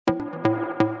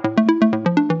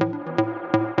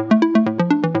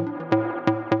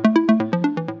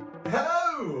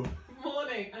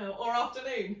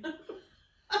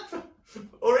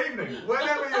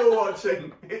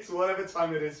watching. It's whatever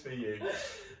time it is for you.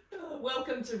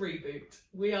 Welcome to Reboot.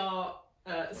 We are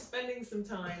spending some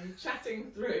time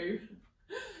chatting through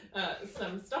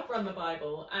some stuff from the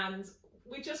Bible, and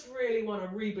we just really want to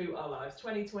reboot our lives.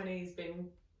 2020 has been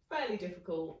fairly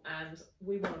difficult, and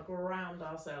we want to ground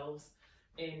ourselves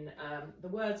in the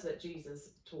words that Jesus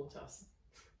taught us.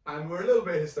 And we're a little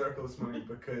bit hysterical this morning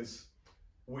because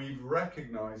we've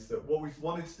recognised that what we've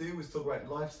wanted to do was talk about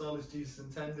lifestyle as Jesus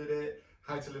intended it,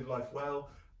 how to live life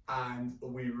well, and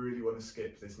we really want to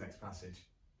skip this next passage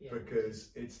because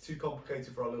it's too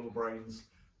complicated for our little brains.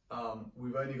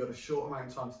 We've only got a short amount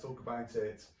of time to talk about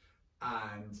it,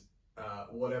 and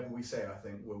whatever we say, I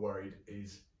think we're worried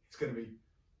is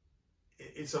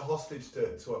it's a hostage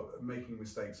to making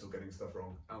mistakes or getting stuff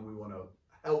wrong, and we want to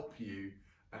help you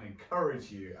and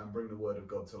encourage you and bring the word of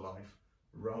God to life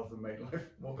rather than make life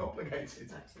more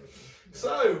complicated. Absolutely.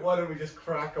 So why don't we just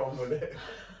crack on with it?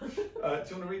 Do you want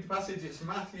to read the passage? It's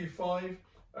Matthew 5,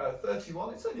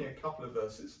 31. It's only a couple of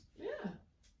verses. Yeah,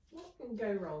 what can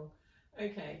go wrong?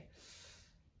 Okay.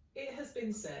 It has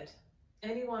been said,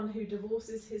 anyone who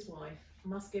divorces his wife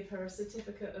must give her a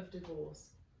certificate of divorce.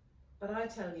 But I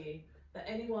tell you that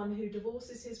anyone who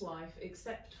divorces his wife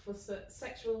except for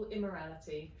sexual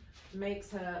immorality makes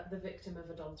her the victim of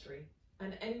adultery.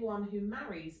 And anyone who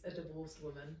marries a divorced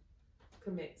woman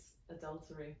commits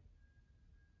adultery.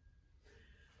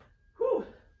 Whew.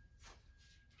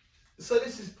 So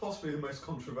this is possibly the most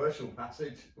controversial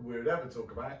passage we would ever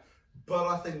talk about, but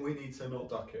I think we need to not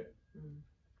duck it.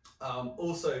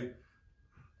 Also,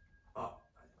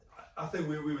 I think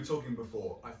we were talking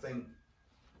before, I think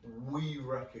we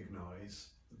recognise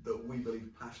that we believe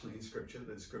passionately in Scripture,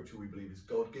 that Scripture we believe is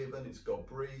God-given, it's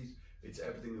God-breathed, it's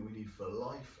everything that we need for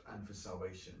life and for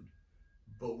salvation.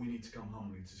 But we need to come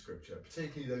humbly to Scripture,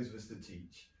 particularly those of us that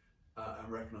teach,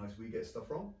 and recognise we get stuff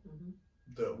wrong,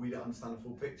 that we don't understand the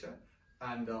full picture,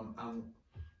 and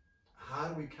how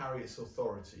do we carry its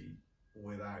authority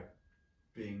without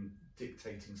being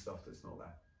dictating stuff that's not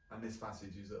there? And this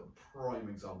passage is a prime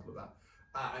example of that.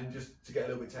 And just to get a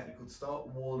little bit technical to start,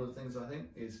 one of the things I think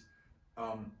is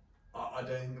I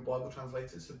don't think the Bible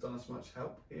translators have done us much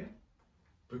help here,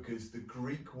 because the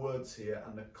Greek words here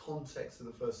and the context of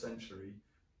the first century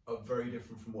are very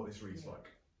different from what this reads like.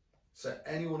 So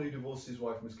anyone who divorces his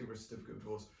wife must give her a certificate of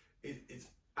divorce. It's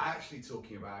actually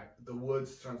talking about the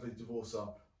words translated divorce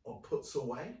are puts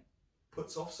away,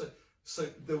 puts off. So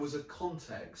there was a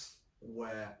context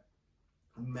where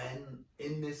men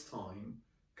in this time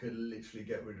could literally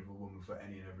get rid of a woman for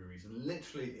any and every reason.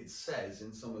 Literally, it says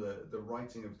in some of the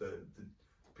writing of the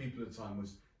people at the time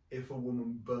was, if a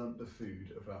woman burnt the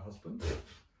food of her husband,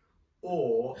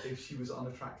 or if she was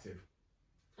unattractive,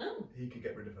 he could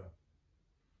get rid of her.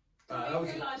 Did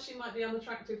he realise she might be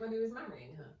unattractive when he was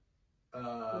marrying her?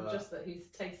 Or just that his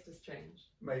taste has changed?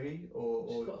 Maybe, or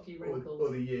She's got a few wrinkles.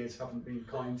 or the years haven't been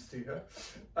kind to her,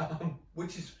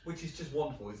 which is just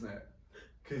wonderful, isn't it?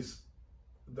 Because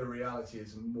the reality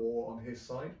is more on his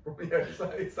side.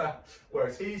 It's that.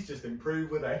 Whereas he's just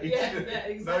improved with age. Yeah,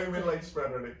 exactly. No middle age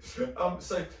spread or anything.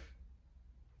 So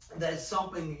there's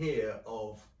something here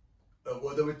of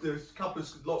well, there's a couple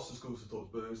of lots of schools of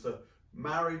thought, but there was the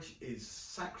marriage is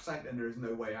sacrosanct and there is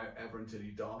no way out ever until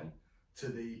you die.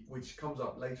 Which comes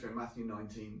up later in Matthew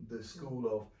 19, the school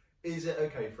of, is it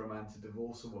okay for a man to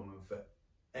divorce a woman for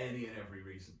any and every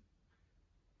reason?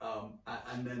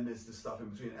 And then there's the stuff in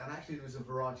between. And actually there's a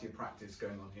variety of practice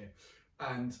going on here.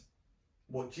 And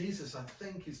what Jesus, I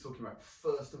think, is talking about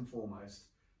first and foremost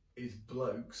is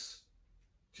blokes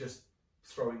just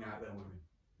throwing out their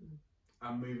women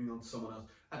and moving on to someone else.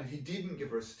 And if you didn't give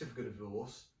her a certificate of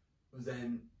divorce,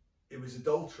 then it was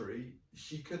adultery.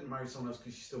 She couldn't marry someone else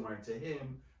because she's still married to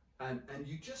him. And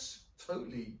you just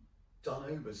totally done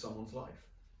over someone's life,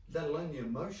 let alone the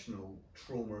emotional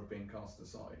trauma of being cast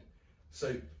aside.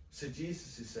 So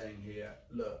Jesus is saying here,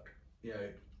 look,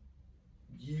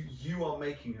 you are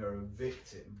making her a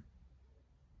victim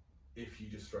if you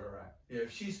just throw her out.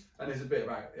 If she's, and there's a bit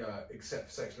about except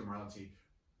for sexual immorality,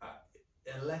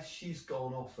 unless she's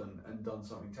gone off and done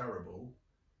something terrible,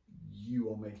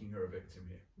 you are making her a victim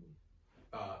here.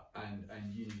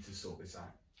 And you need to sort this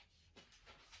out.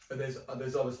 And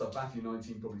there's other stuff. Matthew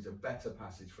 19 probably is a better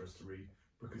passage for us to read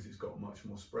because it's got much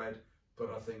more spread. But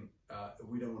I think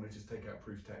we don't want to just take out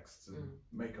proof texts and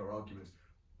make our arguments.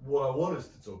 What I want us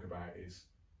to talk about is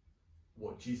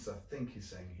what Jesus, I think, is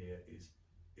saying here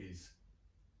is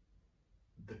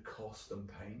the cost and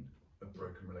pain of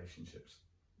broken relationships.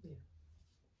 Yeah.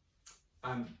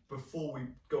 And before we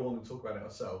go on and talk about it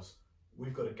ourselves,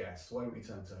 we've got a guest. Why don't we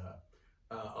turn to her?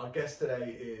 Our guest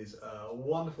today is a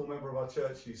wonderful member of our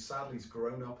church who sadly has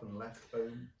grown up and left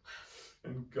home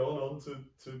and gone on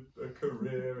to a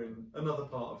career in another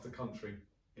part of the country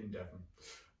in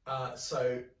Devon.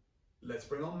 So let's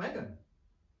bring on Megan.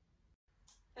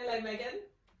 Hello, Megan.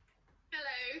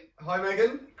 Hello. Hi,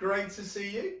 Megan. Great to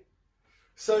see you.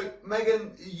 So,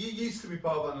 Megan, you used to be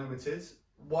part of Unlimited.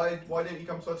 Why don't you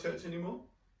come to our church anymore?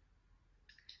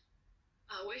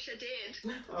 I wish I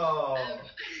did. Oh.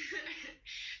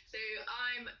 So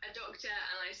I'm a doctor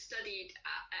and I studied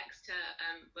at Exeter,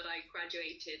 but I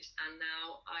graduated and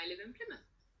now I live in Plymouth.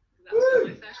 That's where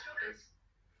my first job is.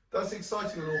 That's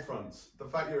exciting on all fronts. The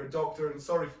fact you're a doctor, and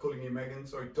sorry for calling you Megan,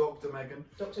 sorry, Dr. Megan.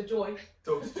 Dr. Joy.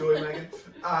 Dr. Joy Megan.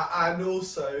 And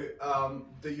also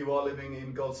that you are living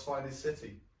in God's finest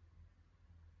city.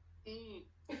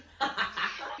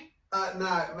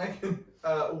 Now, Megan,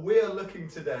 we are looking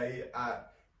today at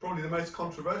probably the most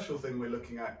controversial thing we're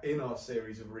looking at in our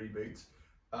series of reboots.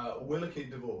 We're looking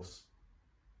at divorce.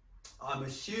 I'm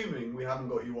assuming we haven't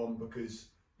got you on because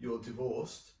you're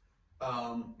divorced,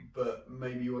 but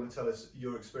maybe you want to tell us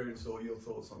your experience or your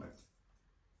thoughts on it.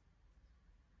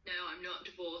 No, I'm not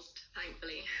divorced,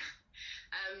 thankfully.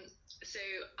 So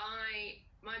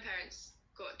my parents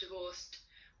got divorced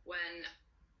when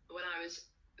I was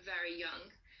very young,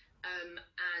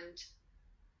 and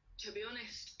to be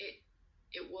honest,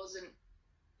 it wasn't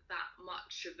that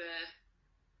much of a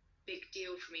big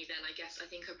deal for me then. I guess I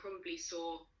think I probably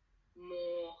saw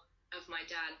more of my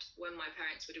dad when my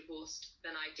parents were divorced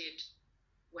than I did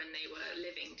when they were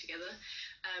living together.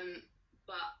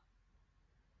 But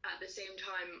at the same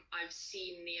time, I've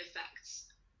seen the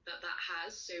effects that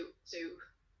has. So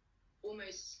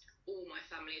almost all my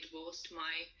family are divorced.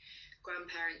 My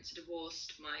grandparents are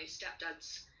divorced. My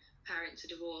stepdad's parents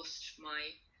are divorced.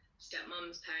 My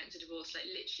stepmom's parents are divorced. Like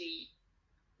literally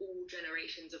all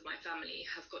generations of my family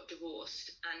have got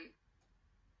divorced, and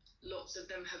lots of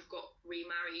them have got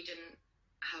remarried and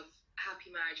have happy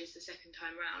marriages the second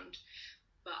time round.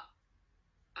 But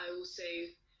I also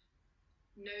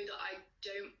know that I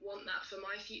don't want that for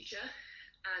my future,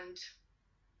 and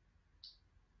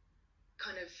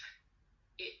kind of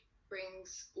it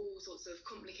brings all sorts of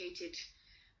complicated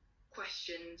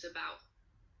questions about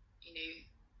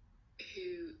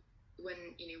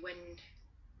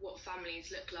what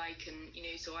families look like, and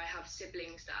so I have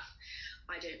siblings that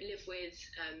I don't live with,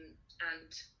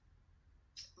 and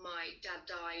my dad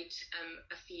died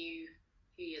a few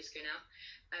years ago now,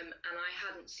 and I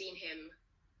hadn't seen him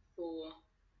for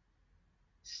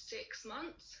 6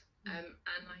 months, and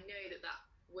I know that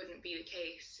wouldn't be the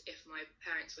case if my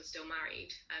parents were still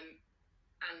married,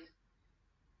 and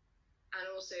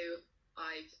also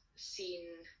I've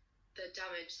seen the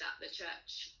damage that the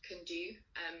church can do.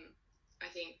 I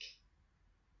think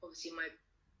obviously my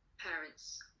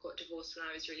parents got divorced when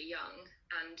I was really young,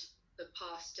 and the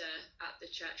pastor at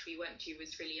the church we went to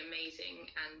was really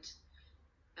amazing, and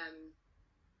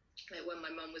like when my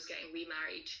mum was getting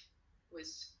remarried,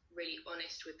 was really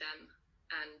honest with them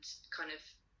and kind of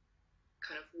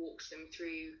walked them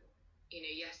through,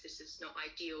 yes, this is not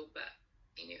ideal, but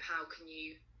how can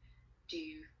you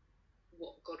do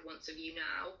what God wants of you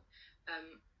now?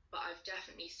 But I've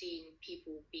definitely seen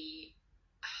people be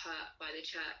hurt by the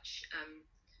church.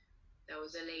 There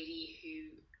was a lady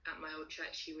who at my old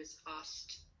church who was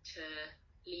asked to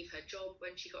leave her job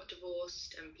when she got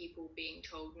divorced, and people being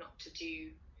told not to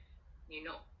do,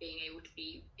 not being able to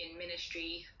be in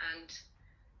ministry. And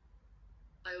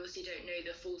I obviously don't know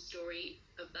the full story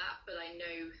of that, but I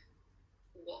know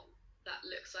what that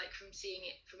looks like from seeing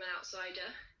it from an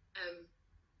outsider.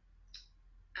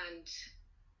 And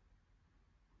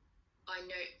I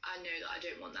know that I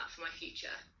don't want that for my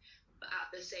future, but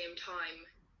at the same time,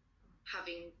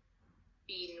 having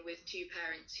been with two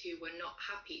parents who were not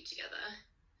happy together,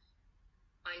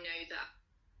 I know that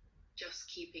just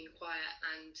keeping quiet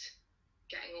and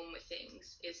getting on with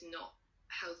things is not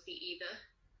healthy either.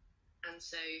 And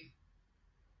so,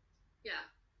 yeah,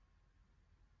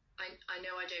 I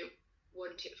know I don't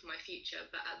want it for my future,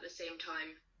 but at the same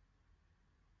time,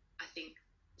 I think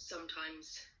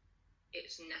sometimes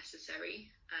it's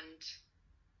necessary,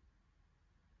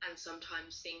 and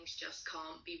sometimes things just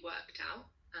can't be worked out,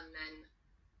 and then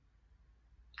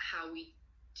how we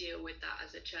deal with that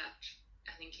as a church,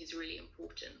 I think, is really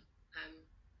important.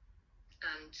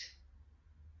 And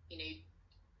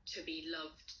to be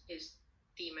loved is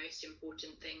the most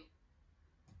important thing,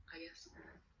 I guess.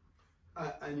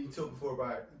 And you talked before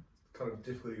about kind of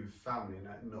difficulty with family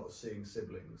and not seeing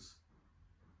siblings.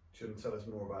 Do you want to tell us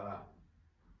more about that?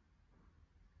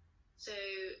 So,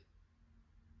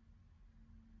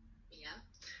 yeah,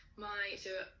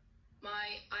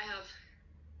 I have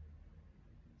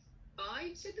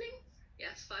 5 siblings.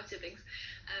 Yes, 5 siblings.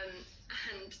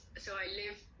 And so I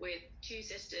live with 2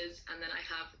 sisters, and then I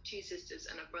have 2 sisters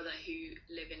and a brother who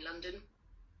live in London.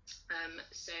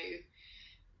 So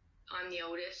I'm the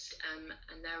oldest, and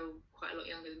they're all quite a lot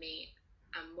younger than me.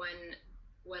 And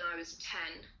when I was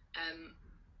 10,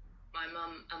 my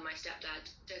mum and my stepdad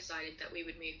decided that we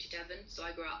would move to Devon. So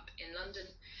I grew up in London,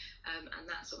 and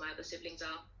that's where my other siblings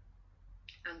are.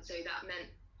 And so that meant,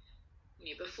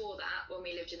 before that, when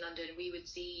we lived in London, we would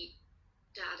see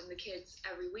Dad and the kids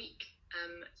every week.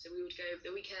 So we would go over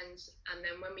the weekends, and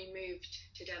then when we moved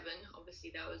to Devon,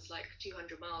 obviously there was like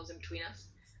 200 miles in between us.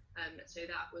 So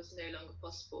that was no longer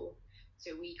possible.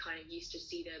 So we kind of used to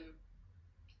see them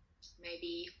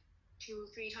maybe 2 or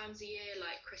 3 times a year,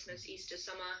 like Christmas, Easter,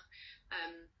 summer.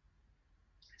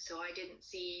 So I didn't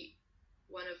see,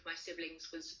 one of my siblings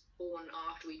was born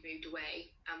after we'd moved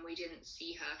away, and we didn't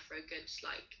see her for a good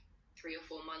 3 or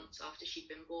 4 months after she'd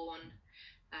been born.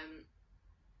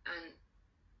 And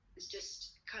it's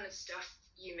just kind of stuff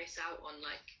you miss out on.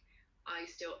 I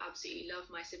still absolutely love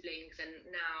my siblings, and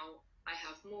now I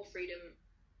have more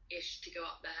freedom-ish to go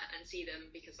up there and see them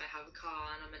because I have a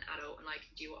car and I'm an adult and I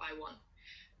can do what I want.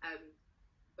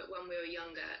 But when we were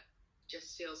younger, it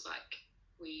just feels like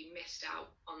we missed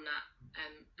out on that.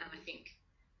 And I think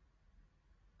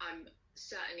I'm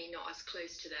certainly not as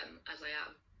close to them as I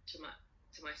am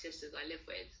to my sisters I live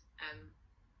with.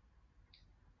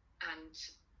 And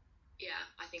yeah,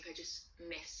 I think I just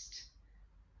missed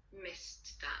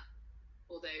that.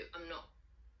 Although I'm not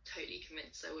totally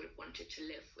convinced I would have wanted to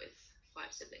live with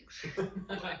 5 siblings.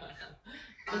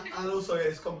 And also,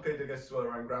 it's complicated, I guess, as well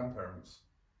around grandparents.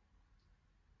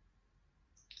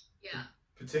 Yeah.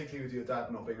 Particularly with your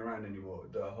dad not being around anymore,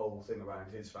 the whole thing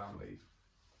around his family.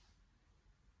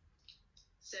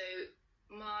 So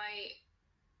my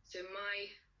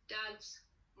dad's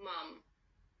mum,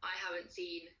 I haven't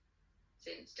seen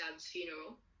since Dad's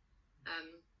funeral,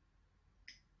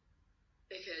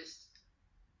 because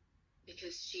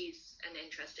she's an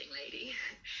interesting lady.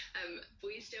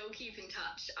 We still keep in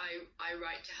touch. I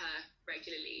write to her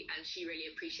regularly, and she really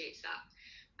appreciates that.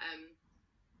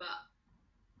 But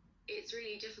it's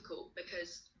really difficult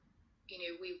because,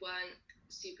 we weren't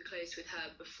super close with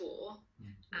her before,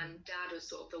 and Dad was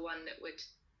sort of the one that would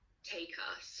take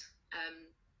us.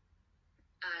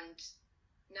 And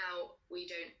now we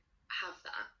don't have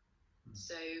that.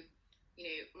 So,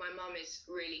 my mum is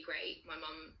really great. My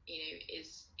mum,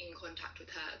 is in contact with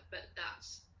her, but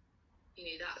that's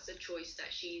a choice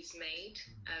that she's made,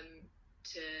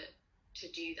 to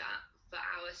do that for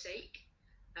our sake.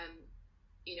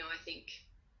 I think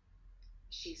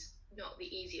she's not the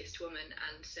easiest woman,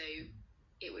 and so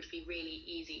it would be really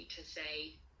easy to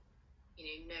say,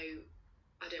 no,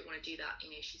 I don't want to do that.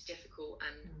 She's difficult,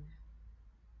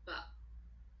 but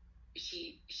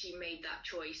she made that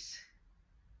choice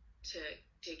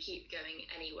to keep going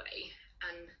anyway,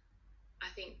 and I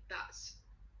think that's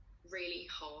really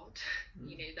hard.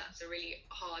 That's a really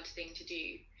hard thing to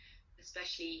do,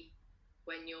 especially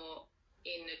when you're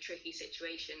in a tricky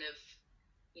situation of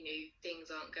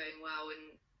things aren't going well,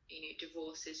 and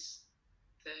divorce is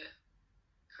the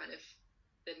kind of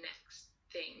the next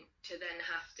thing, to then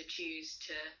have to choose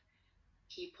to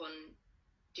keep on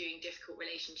doing difficult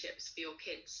relationships for your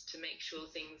kids to make sure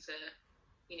things are,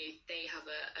 they have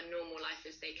a normal life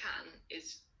as they can,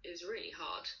 is really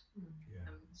hard. Yeah.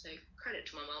 So credit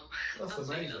to my mum. That's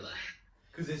amazing.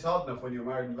 Because it's hard enough when you're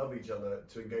married and love each other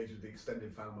to engage with the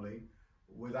extended family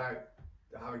without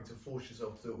having to force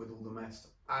yourself to do it with all the mess.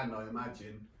 And I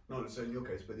imagine, not necessarily in your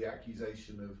case, but the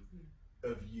accusation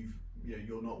of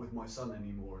you're not with my son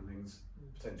anymore and things,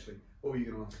 potentially. What were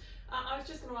you going to ask? I was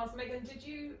just going to ask, Megan,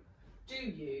 do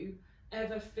you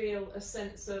ever feel a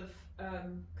sense of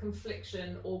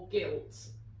confliction or guilt,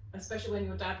 especially when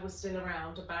your dad was still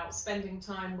around, about spending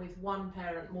time with one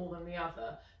parent more than the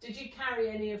other? Did you carry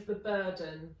any of the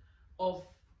burden of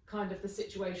kind of the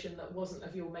situation that wasn't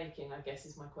of your making, I guess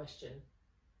is my question.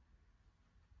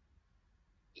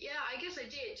 Yeah, I guess I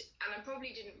did, and I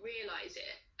probably didn't realise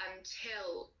it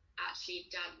until actually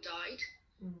Dad died.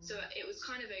 So it was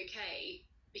kind of okay,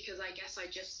 because I guess I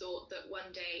just thought that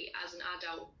one day as an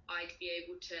adult I'd be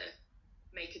able to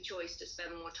make a choice to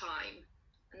spend more time,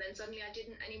 and then suddenly I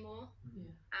didn't anymore.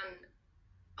 And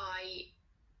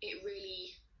it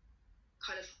really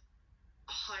kind of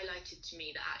highlighted to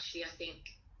me that actually I think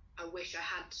I wish I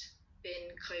had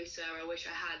been closer. I wish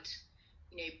I had,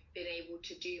 been able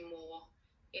to do more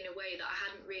in a way that I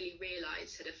hadn't really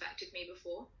realised had affected me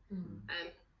before.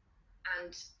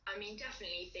 And I mean,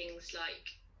 definitely things like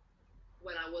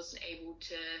when I wasn't able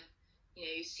to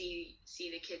see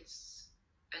the kids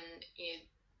and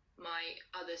my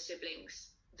other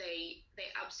siblings. They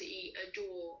absolutely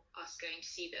adore us going to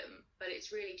see them, but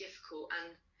it's really difficult,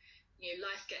 and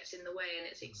life gets in the way, and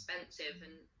it's expensive.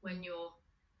 And when you're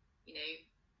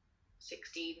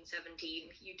 16, 17,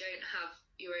 you don't have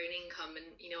your own income,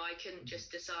 and I couldn't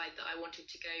just decide that I wanted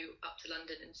to go up to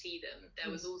London and see them. There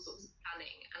was all sorts of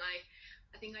planning, and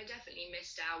I think I definitely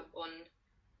missed out on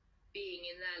being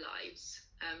in their lives.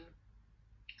 And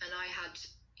I had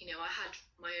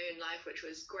my own life, which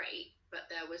was great, but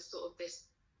there was sort of this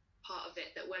part of it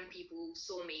that when people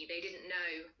saw me, they didn't know.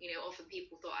 Often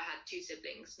people thought I had 2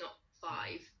 siblings, not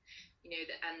 5.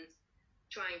 And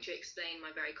trying to explain my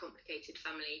very complicated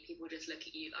family, people just look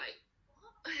at you like,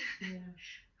 what? Yeah.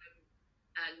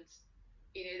 And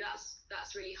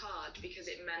that's really hard, because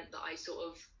it meant that I sort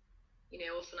of,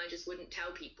 often I just wouldn't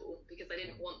tell people, because I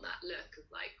didn't want that look of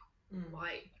like,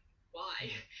 why?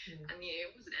 Yeah. And it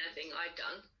wasn't anything I'd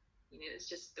done. It's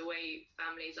just the way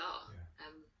families are.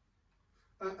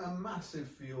 And massive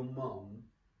for your mum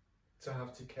to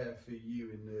have to care for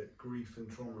you in the grief and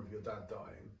trauma of your dad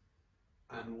dying,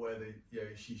 and whether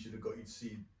she should have got you to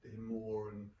see him more,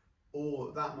 and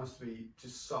all that must be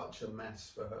just such a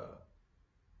mess for her.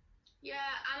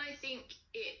 Yeah, and I think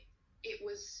it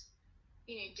was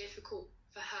difficult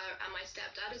for her and my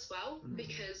stepdad as well,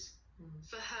 because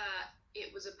for her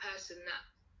it was a person that,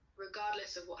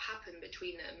 regardless of what happened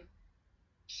between them,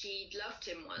 she'd loved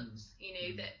him once.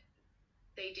 That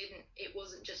it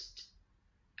wasn't just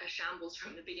a shambles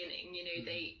from the beginning.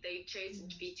 They'd chosen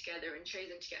to be together and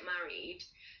chosen to get married,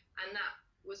 and that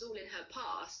was all in her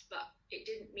past, but it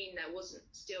didn't mean there wasn't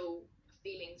still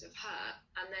feelings of her.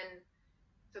 And then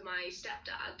for my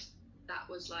stepdad, that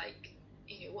was like,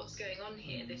 what's going on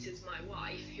here? This is my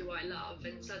wife who I love,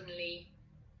 and suddenly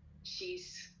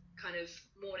she's kind of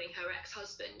mourning her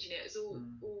ex-husband. It was all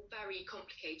very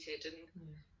complicated,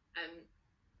 and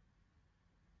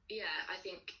I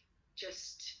think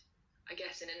just, I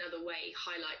guess in another way,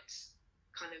 highlights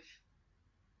kind of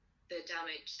the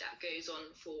damage that goes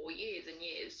on for years and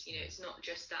years. It's not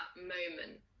just that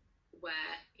moment where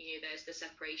there's the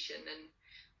separation,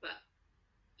 but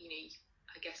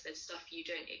I guess there's stuff you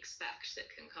don't expect that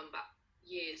can come back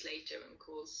years later and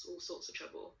cause all sorts of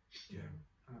trouble. Yeah,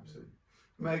 absolutely.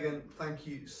 Megan, thank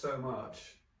you so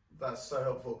much. That's so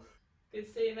helpful. Good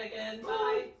to see you, Megan.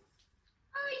 Bye.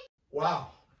 Bye.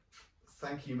 Wow.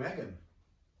 Thank you, Megan.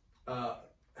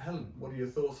 Helen, what are your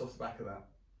thoughts off the back of that?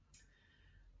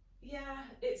 Yeah,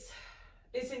 it's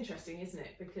interesting, isn't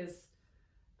it? Because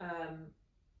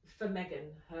for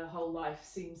Megan, her whole life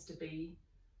seems to be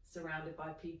surrounded by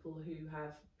people who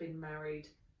have been married,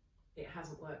 it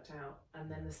hasn't worked out, and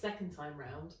then the second time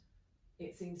round,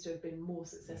 it seems to have been more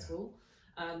successful.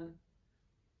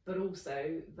 But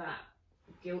also that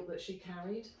guilt that she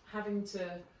carried, having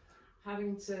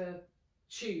to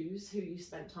choose who you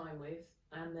spent time with,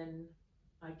 and then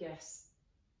I guess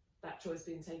that choice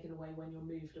being taken away when you're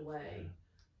moved away.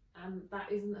 And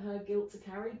that isn't her guilt to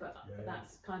carry, but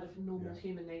that's kind of normal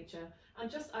human nature.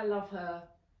 And just, I love her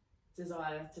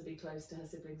desire to be close to her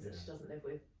siblings that she doesn't live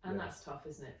with. And that's tough,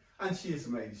 isn't it? And she is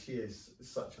amazing. She is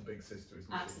such a big sister,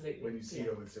 isn't she? Absolutely. When you see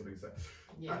her with siblings there.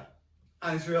 Yeah.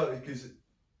 And it's reality,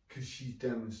 because she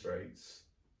demonstrates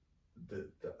that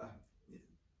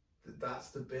that's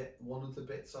the bit, one of the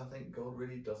bits I think God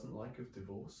really doesn't like of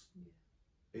divorce.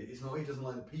 It's not he doesn't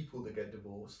like the people that get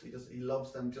divorced. He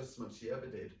loves them just as much as he ever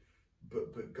did.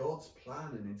 But God's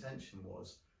plan and intention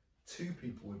was 2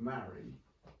 people would marry.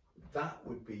 That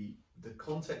would be the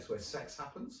context where sex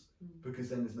happens, because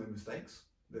then there's no mistakes.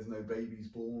 There's no babies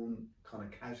born kind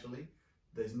of casually.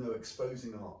 There's no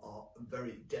exposing our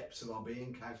very depths of our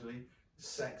being casually.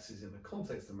 Sex is in the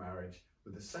context of marriage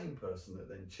with the same person that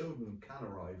then children can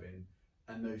arrive in,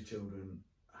 and those children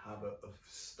have a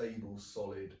stable,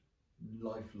 solid,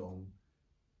 lifelong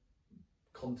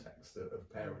context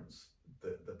of parents,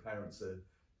 that the parents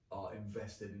are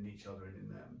invested in each other and in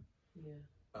them.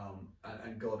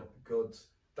 And God,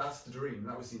 that's the dream,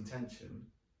 that was the intention,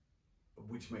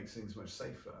 which makes things much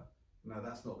safer. Now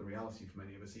that's not the reality for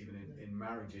many of us, even in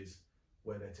marriages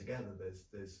where they're together.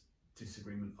 There's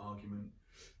disagreement, argument,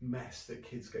 mess that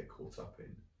kids get caught up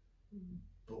in.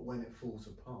 But when it falls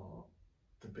apart,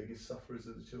 the biggest sufferers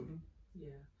are the children.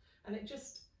 Yeah, and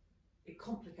it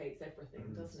complicates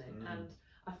everything, doesn't it? And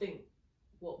I think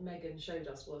what Megan showed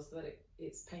us was that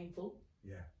it's painful.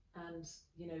 Yeah. And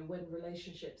when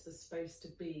relationships are supposed to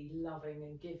be loving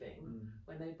and giving,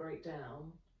 when they break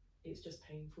down, it's just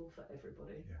painful for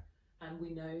everybody. Yeah. And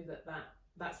we know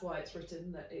that's why it's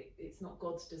written that it's not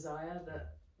God's desire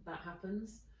that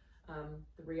happens.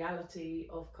 The reality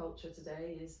of culture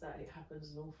today is that it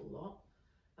happens an awful lot.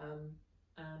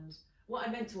 And what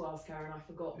I meant to ask Karen, I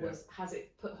forgot, was has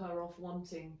it put her off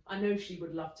wanting? I know she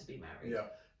would love to be married,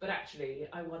 but actually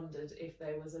I wondered if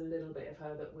there was a little bit of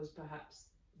her that was perhaps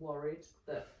worried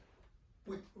that.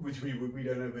 Which we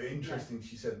don't know, but interesting.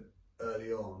 She said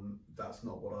early on, that's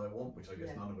not what I want, which I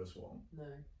guess none of us want. No.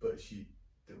 But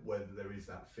whether there is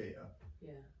that fear.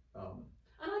 Yeah. And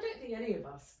I don't think any of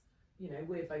us,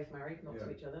 we're both married, not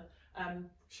to each other.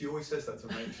 She always says that to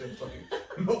me. She's like,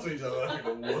 not to each other. I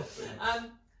think the worst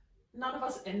thing. None of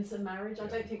us enter marriage. I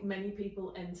don't think many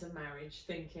people enter marriage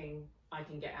thinking I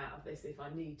can get out of this if I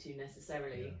need to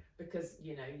necessarily, because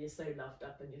you're so loved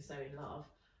up and you're so in love.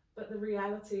 But the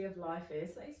reality of life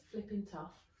is that it's flipping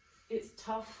tough. It's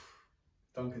tough.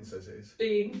 Duncan says it is.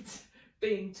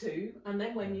 Being two, and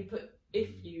then when if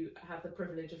you have the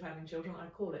privilege of having children, I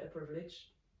call it a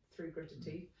privilege through gritted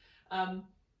teeth.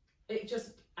 It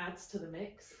just adds to the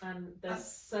mix, and there's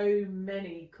so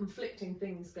many conflicting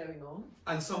things going on.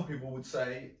 And some people would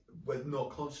say, well, not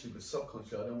consciously but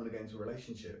subconsciously, I don't want to get into a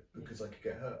relationship because I could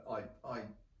get hurt. I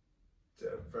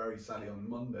very sadly on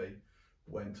Monday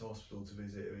went to hospital to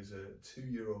visit. It was a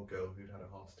 2-year-old girl who'd had a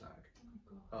heart attack,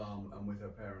 and with her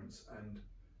parents, and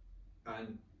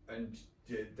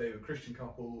they were a Christian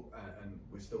couple, and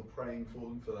we're still praying for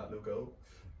them, for that little girl,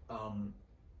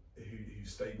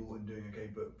 who's stable and doing okay.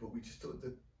 But we just thought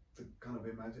the kind of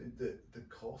imagine the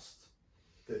cost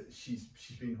that she's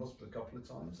been in hospital a couple of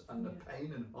times, and the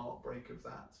pain and heartbreak of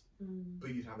that. But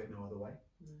you'd have it no other way.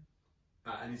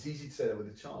 And it's easy to say that with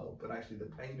a child, but actually the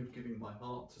pain of giving my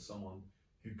heart to someone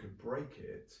who could break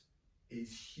it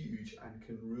is huge and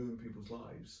can ruin people's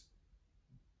lives.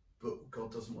 But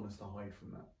God doesn't want us to hide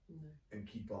from that and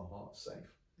keep our hearts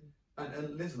safe.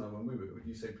 And Liz and I, when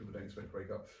you say people don't expect to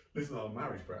break up, Liz and I on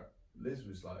marriage prep, Liz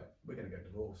was like, we're going to get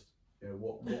divorced.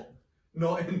 What?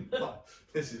 Not in,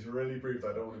 this is really brief,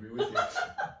 I don't want to be with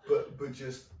you. but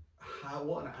just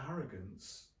what an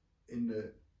arrogance in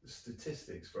the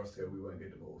statistics for us to go, we won't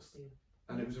get divorced.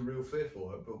 And it was a real fear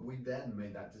for her, but we then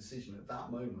made that decision at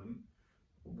that moment,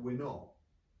 we're not.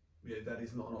 That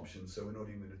is not an option, so we're not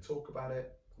even going to talk about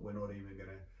it. We're not even going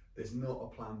to, there's not a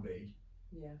plan B.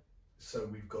 So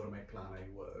we've got to make plan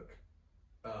A work,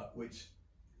 which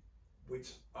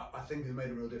I think has made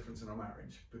a real difference in our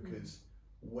marriage, because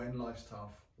when life's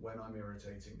tough, when I'm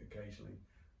irritating occasionally,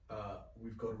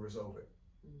 we've got to resolve it.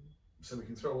 So we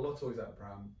can throw a lot of toys out the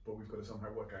pram, but we've got to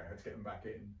somehow work out how to get them back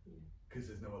in, because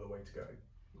there's no other way to go.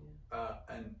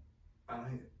 And I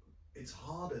think it's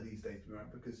harder these days to be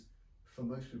married, because for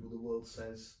most people the world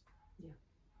says,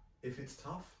 if it's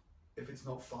tough, if it's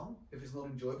not fun, if it's not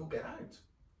enjoyable, get out.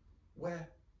 Where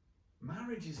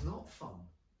marriage is not fun.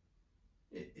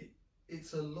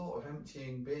 It's a lot of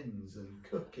emptying bins and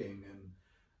cooking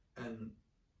and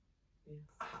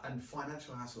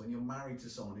financial hassle, and you're married to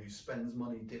someone who spends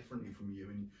money differently from you,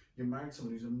 and you're married to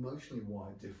someone who's emotionally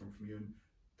wired different from you, and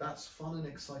that's fun and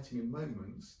exciting in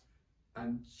moments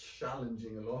and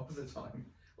challenging a lot of the time.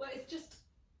 Well, it's just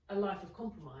a life of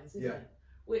compromise, isn't it?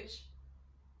 Which,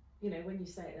 when you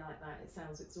say it like that, it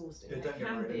sounds exhausting. It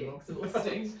can be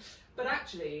exhausting. But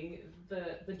actually,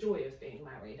 the joy of being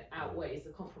married outweighs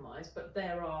the compromise. But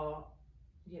there are,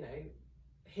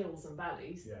 hills and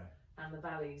valleys. And the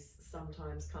valleys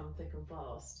sometimes come thick and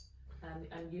fast.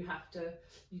 And you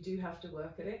do have to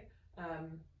work at it.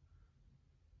 And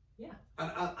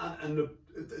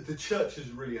the church has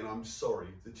really, and I'm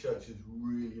sorry, the church has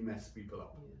really messed people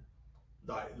up.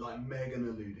 Like Megan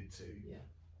alluded to.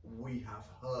 We have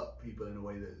hurt people in a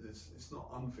way that it's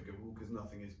not unforgivable, because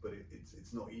nothing is, but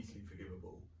it's not easily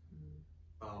forgivable.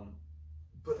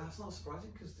 But that's not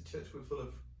surprising, because the church we're full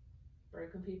of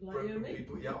broken people like you and me.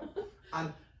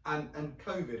 And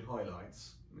COVID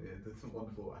highlights the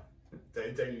wonderful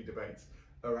daily debates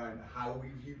around how we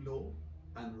view law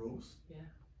and rules.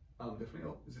 Definitely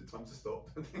not. Is it time to stop?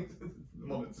 The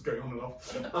monitor's going on and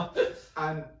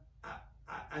off.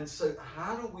 And so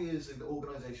how do we as an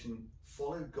organisation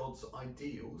follow God's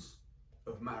ideals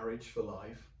of marriage for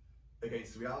life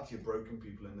against the reality of broken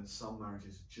people, and that some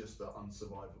marriages just are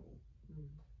unsurvivable?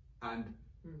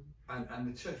 And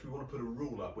the church, we want to put a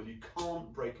rule up where you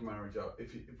can't break a marriage up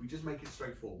if we just make it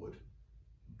straightforward,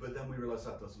 but then we realise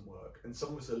that doesn't work. And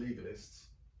some of us are legalists,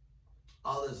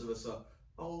 others of us are,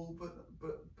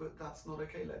 but that's not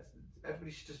okay.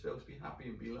 Everybody should just be able to be happy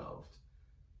and be loved.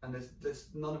 And there's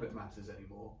none of it matters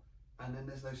anymore, and then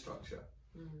there's no structure.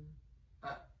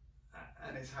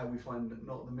 And it's how we find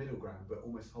not the middle ground, but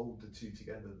almost hold the two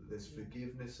together. That there's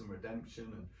forgiveness and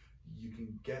redemption, and you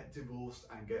can get divorced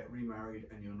and get remarried,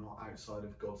 and you're not outside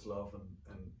of God's love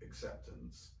and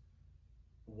acceptance.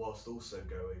 whilst also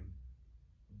going,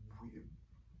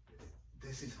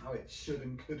 this is how it should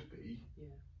and could be,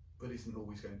 but isn't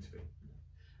always going to be.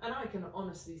 And I can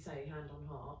honestly say, hand on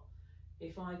heart,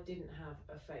 if I didn't have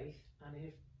a faith and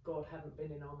if God hadn't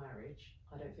been in our marriage,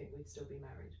 I don't think we'd still be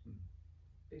married,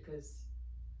 because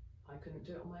I couldn't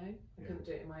do it on my own. I couldn't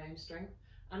do it in my own strength.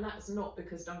 And that's not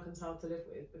because Duncan's hard to live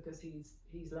with, because he's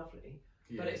lovely.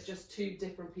 But it's just two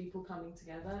different people coming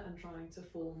together and trying to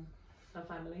form a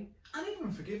family. And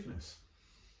even forgiveness.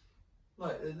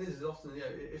 Like Liz is often,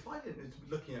 if I didn't,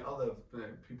 looking at other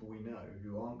people we know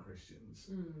who aren't Christians,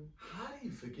 how do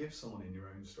you forgive someone in your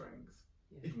own strength,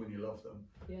 even when you love them?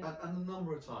 And the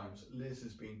number of times Liz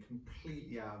has been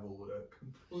completely out of order,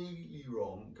 completely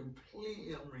wrong,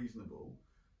 completely unreasonable,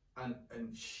 and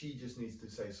she just needs to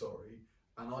say sorry.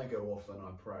 And I go off and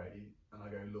I pray and I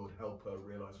go, Lord, help her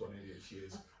realise what an idiot she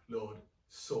is. Lord,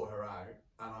 sort her out.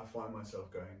 And I find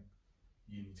myself going,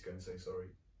 you need to go and say sorry.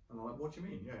 And I'm like, what do you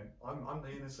mean? I'm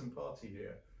the innocent party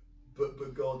here.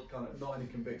 But God kind of not only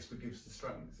convicts but gives the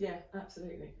strength. Yeah,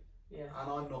 absolutely. Yeah.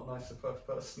 And I'm not nice enough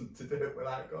person to do it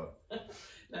without God.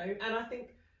 No, and I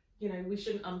think, we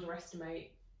shouldn't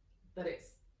underestimate that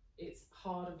it's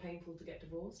hard and painful to get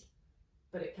divorced,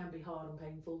 but it can be hard and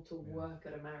painful to work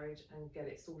at a marriage and get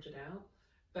it sorted out.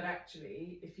 But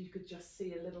actually, if you could just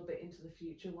see a little bit into the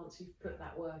future once you've put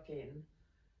that work in,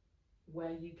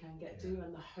 where you can get to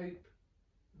and the hope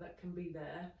that can be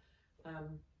there,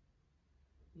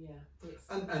 it's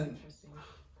interesting.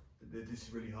 This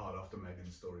is really hard after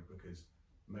Megan's story, because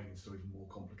Megan's story is more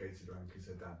complicated around because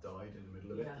her dad died in the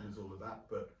middle of it, and there's all of that.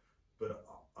 But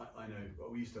I know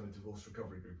we used to have a divorce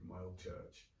recovery group in my old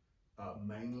church.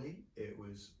 Mainly, it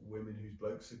was women whose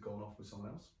blokes had gone off with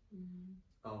someone else.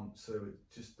 So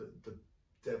it's just the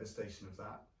devastation of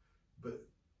that. But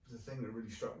the thing that really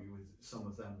struck me with some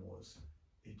of them was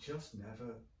it just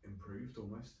never improved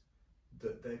almost.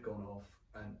 That they'd gone off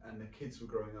and the kids were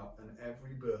growing up, and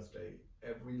every birthday,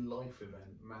 every life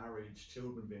event, marriage,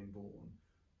 children being born,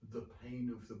 the pain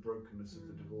of the brokenness of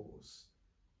the divorce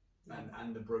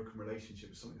and the broken relationship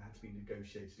was something that had to be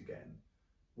negotiated again.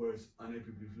 Whereas I know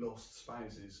people who've lost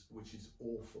spouses, which is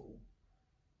awful,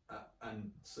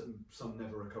 and some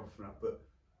never recover from that. But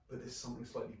there's something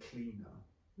slightly cleaner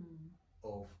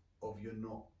of you're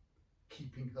not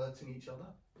keeping hurting each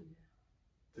other.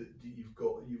 That you've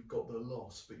got the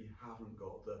loss, but you haven't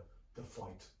got the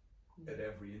fight at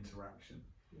every interaction.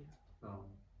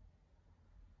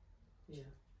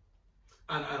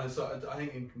 And so I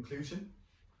think in conclusion,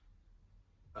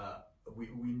 we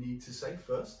need to say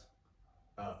first,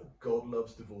 God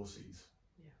loves divorcees.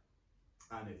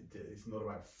 And it's not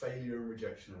about failure and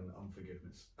rejection and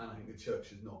unforgiveness. And I think the church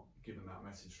has not given that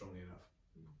message strongly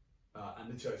enough. And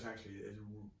the church actually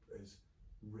has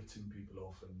written people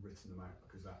off and written them out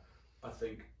because that. I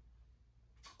think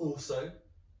also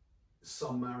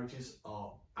some marriages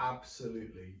are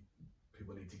absolutely,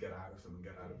 people need to get out of them and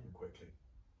get out of them quickly.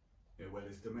 Where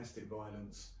there's domestic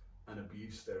violence and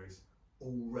abuse, there is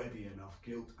already enough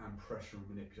guilt and pressure and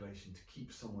manipulation to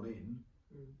keep someone in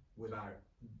without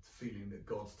feeling that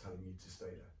God's telling you to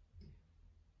stay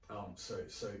there. So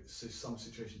some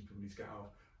situations people need to get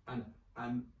out of,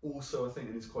 and also I think,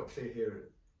 and it's quite clear here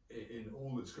in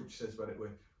all that Scripture says about it,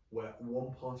 where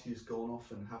one party has gone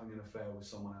off and having an affair with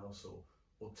someone else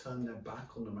or turned their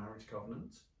back on the marriage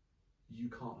covenant, you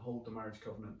can't hold the marriage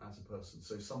covenant as a person.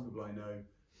 So some people I know,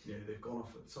 they've gone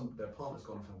off, their partner's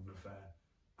gone off having an affair,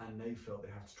 and they felt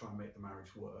they have to try and make the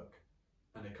marriage work,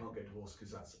 and they can't get divorced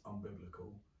because that's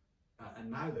unbiblical. And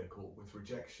now they're caught with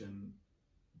rejection,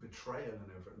 betrayal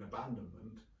and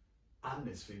abandonment, and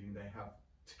this feeling they have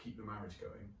to keep the marriage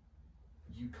going.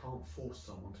 You can't force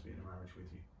someone to be in a marriage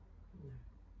with you.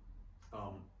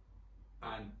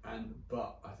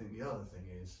 But I think the other thing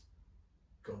is,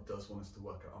 God does want us to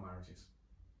work out our marriages.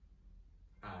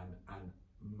 And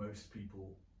most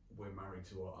people we're married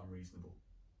to are unreasonable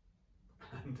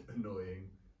and annoying,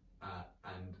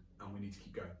 and we need to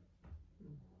keep going.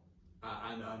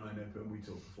 And I know, and we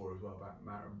talked before as well about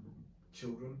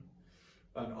children,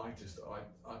 and I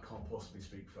can't possibly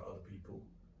speak for other people,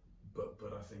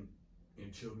 but I think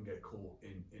children get caught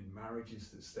in marriages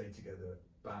that stay together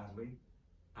badly,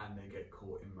 and they get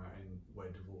caught in where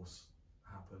divorce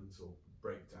happens or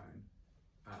breakdown.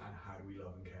 And how do we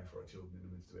love and care for our children in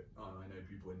the midst of it? And I know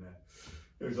people in there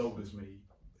as old as me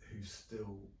who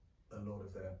still, a lot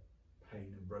of their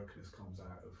pain and brokenness comes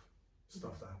out of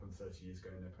stuff that happened 30 years ago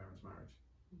in their parents' marriage.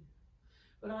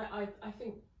 But I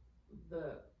think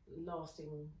the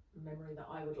lasting memory that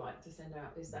I would like to send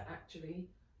out is that actually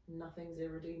nothing's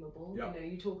irredeemable. Yep.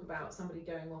 You talk about somebody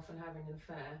going off and having an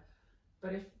affair,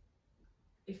 but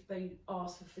if they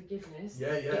ask for forgiveness,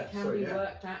 Yeah, it can be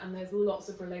worked out, and there's lots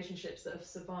of relationships that have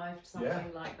survived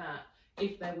something like that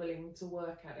if they're willing to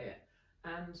work at it.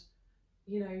 And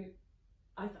you know,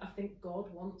 I think God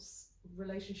wants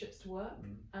relationships to work,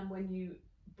 and when you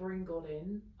bring God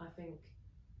in, I think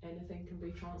anything can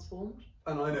be transformed.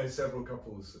 And I know several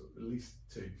couples, at least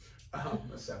two,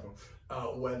 several,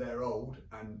 where they're old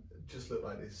and just look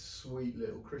like this sweet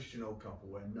little Christian old couple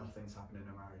where nothing's happened in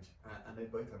their marriage, and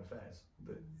they've both had affairs,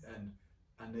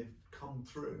 and they've come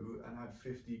through and had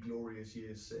 50 glorious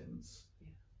years since.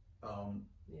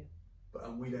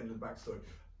 And we don't know the backstory.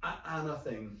 And I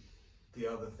think the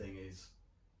other thing is,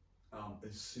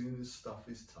 as soon as stuff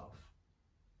is tough,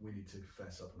 we need to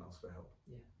fess up and ask for help.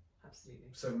 Yeah,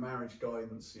 absolutely. So marriage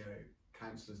guidance, you know,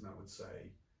 counsellors now would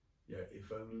say, yeah,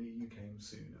 if only you came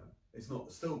sooner. It's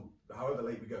not still, however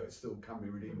late we go, it still can be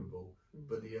redeemable,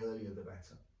 but the earlier the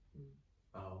better.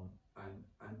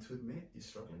 And to admit you're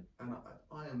struggling.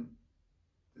 And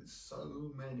there's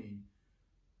so many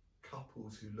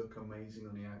couples who look amazing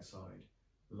on the outside.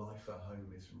 Life at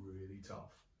home is really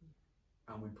tough.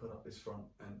 And we put up this front,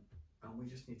 and we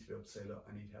just need to be able to say, look,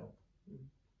 I need help.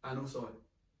 And also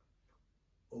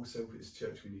if it's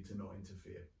church, we need to not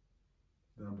interfere.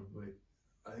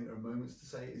 I think there are moments to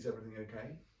say, is everything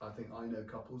okay? I think I know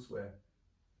couples where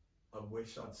I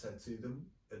wish I'd said to them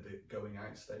at the going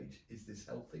out stage, is this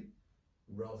healthy?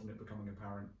 Rather than it becoming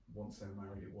apparent once they're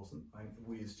married it wasn't. I think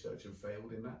we as church have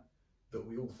failed in that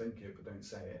we all think it but don't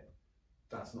say it.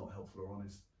 That's not helpful or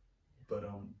honest. But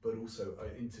also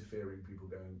interfering, people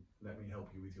going, let me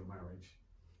help you with your marriage.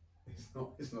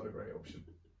 It's not a great option.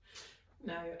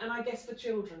 No, and I guess for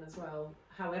children as well,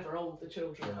 however old the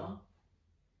children are,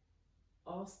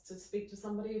 ask to speak to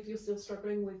somebody if you're still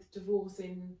struggling with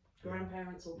divorcing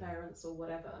grandparents or parents or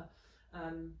whatever.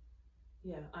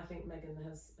 I think Megan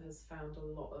has found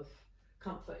a lot of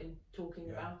comfort in talking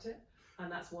about it,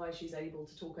 and that's why she's able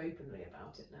to talk openly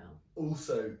about it now.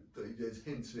 Also, there's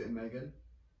hints of it in Megan,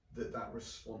 that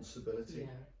responsibility,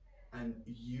 and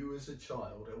you as a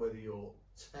child, whether you're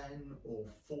 10 or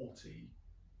 40,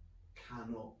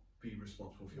 cannot be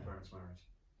responsible for your parents' marriage.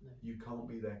 No. You can't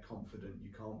be their confidant,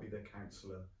 you can't be their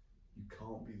counsellor, you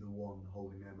can't be the one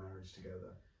holding their marriage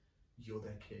together. You're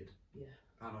their kid. Yeah.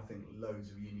 And I think loads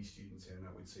of uni students here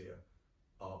that we'd see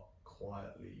are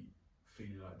quietly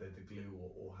feeling like they're the glue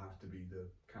or have to be the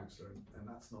counsellor, and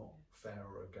that's not fair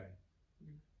or okay.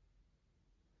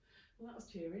 Well, that was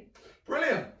cheery.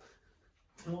 Brilliant!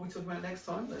 And what are we talking about next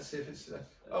time? Let's see if it's...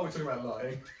 we're talking about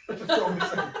lying.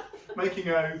 Promising. Making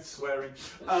oaths, swearing.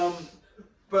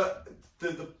 But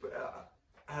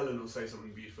Helen will say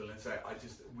something beautiful and say,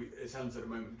 as Helen said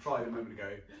tried a moment ago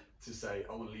to say,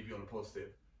 I want to leave you on a positive.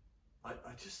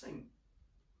 I just think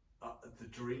the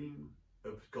dream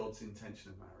of God's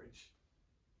intention of marriage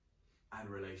and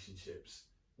relationships,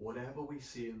 whatever we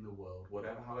see in the world,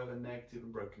 however negative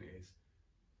and broken it is,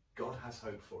 God has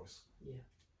hope for us. Yeah.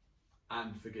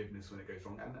 And forgiveness when it goes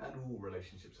wrong, and all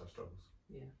relationships have struggles.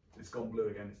 Yeah. It's gone blue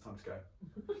again, it's time to go.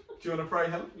 Do you want to pray,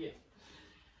 Helen? Yeah.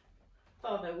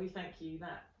 Father, we thank you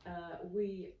that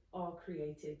we are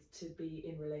created to be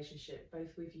in relationship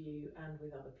both with you and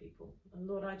with other people. And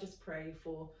Lord, I just pray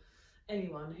for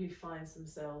anyone who finds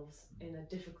themselves in a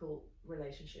difficult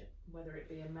relationship, whether it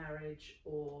be a marriage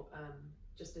or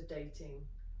just a dating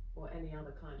or any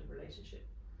other kind of relationship.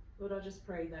 Lord, I just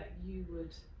pray that you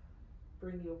would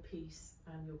bring your peace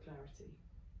and your clarity.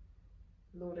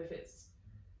 Lord, if it's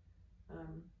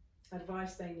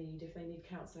advice they need, if they need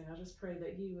counselling, I just pray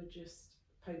that you would just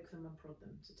poke them and prod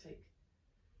them to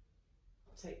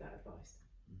take that advice.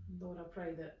 Lord, I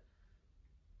pray that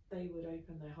they would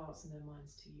open their hearts and their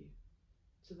minds to you,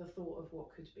 to the thought of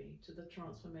what could be, to the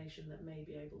transformation that may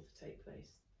be able to take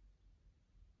place.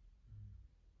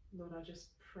 Lord, I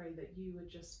just pray that you would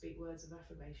just speak words of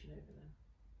affirmation over them,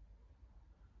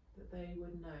 that they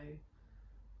would know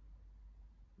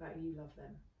that you love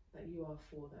them, that you are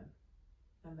for them,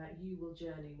 and that you will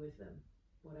journey with them,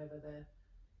 whatever their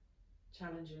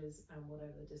challenges and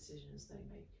whatever decisions they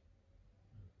make.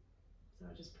 So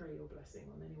I just pray your blessing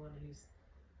on anyone who's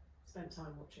spent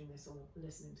time watching this or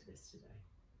listening to this today.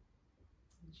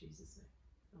 In Jesus'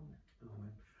 name, amen.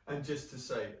 Amen. And just to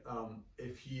say,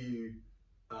 if you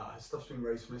stuff's been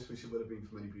raised from this, which it would have been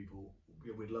for many people,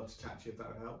 we'd love to chat to you if that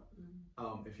would help.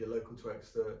 If you're local to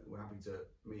Exeter, we're happy to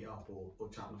meet up or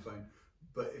chat on the phone.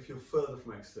 But if you're further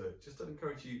from Exeter, just to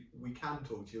encourage you, we can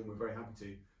talk to you and we're very happy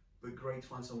to, but great to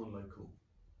find someone local,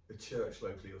 a church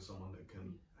locally or someone that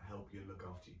can help you and look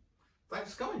after you.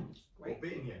 Thanks for coming, or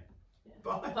being here. Yeah.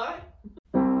 Bye. Bye.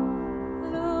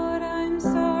 Lord, I'm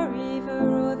sorry for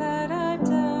all that I've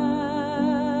done.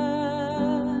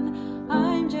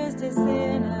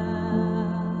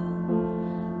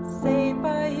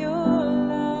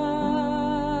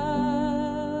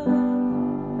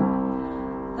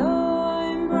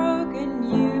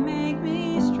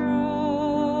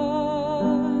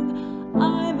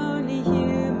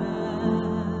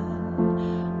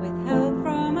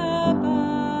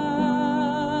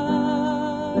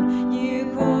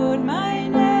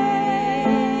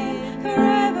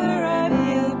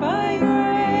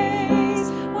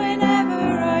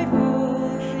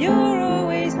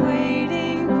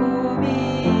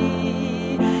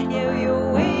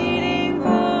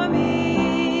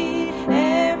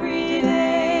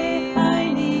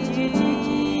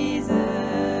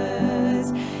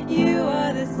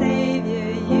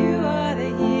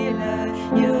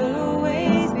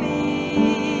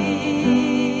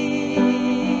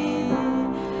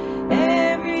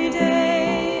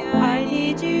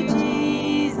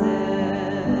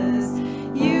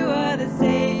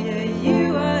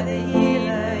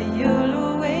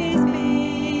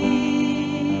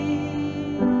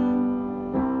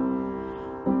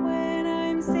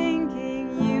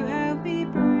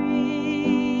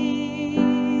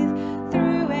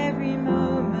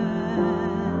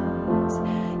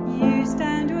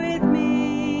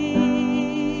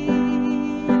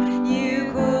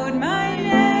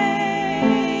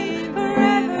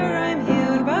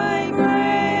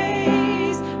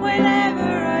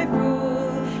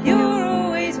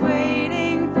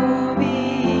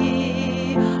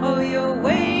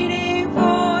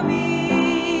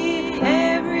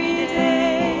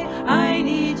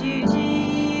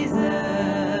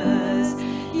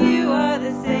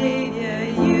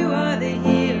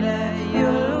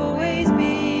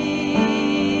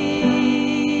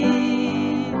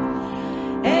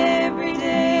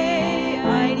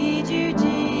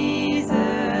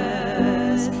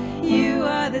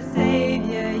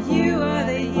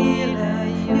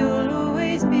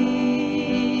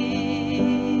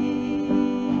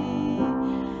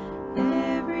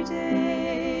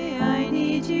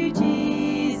 to Jesus.